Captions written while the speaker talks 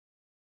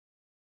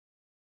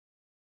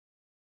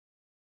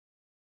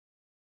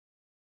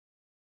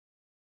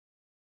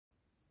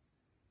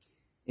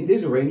In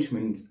this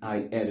arrangement,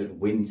 I added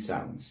wind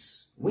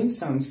sounds. Wind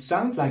sounds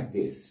sound like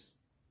this.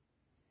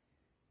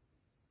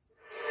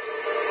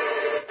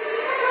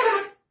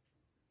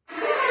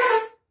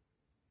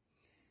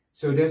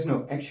 So there's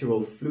no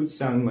actual flute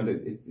sound, but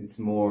it's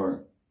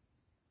more,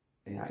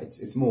 yeah,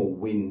 it's more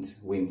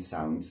wind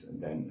sound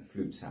than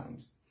flute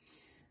sound.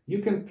 You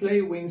can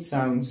play wind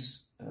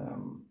sounds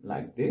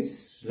like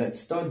this. Let's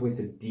start with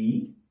a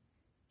D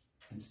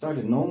and start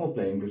a normal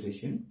playing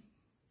position.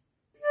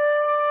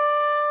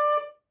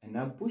 And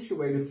now push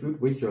away the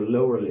flute with your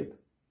lower lip.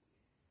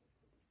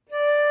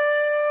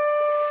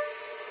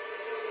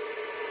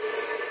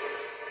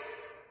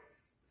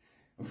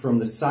 And from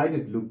the side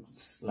it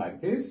looks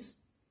like this.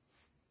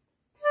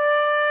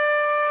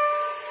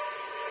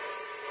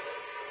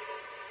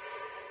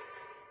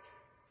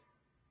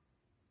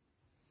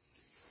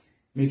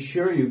 Make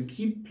sure you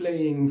keep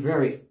playing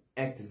very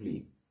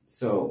actively.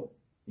 So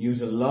use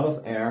a lot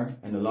of air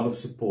and a lot of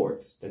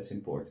support. That's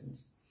important.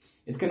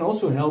 It can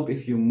also help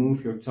if you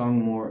move your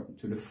tongue more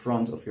to the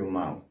front of your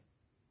mouth.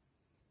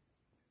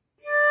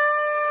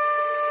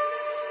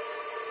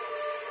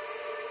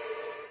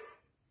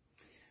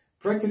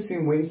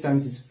 Practicing wind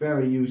sounds is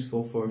very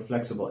useful for a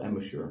flexible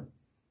embouchure.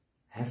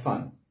 Have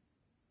fun!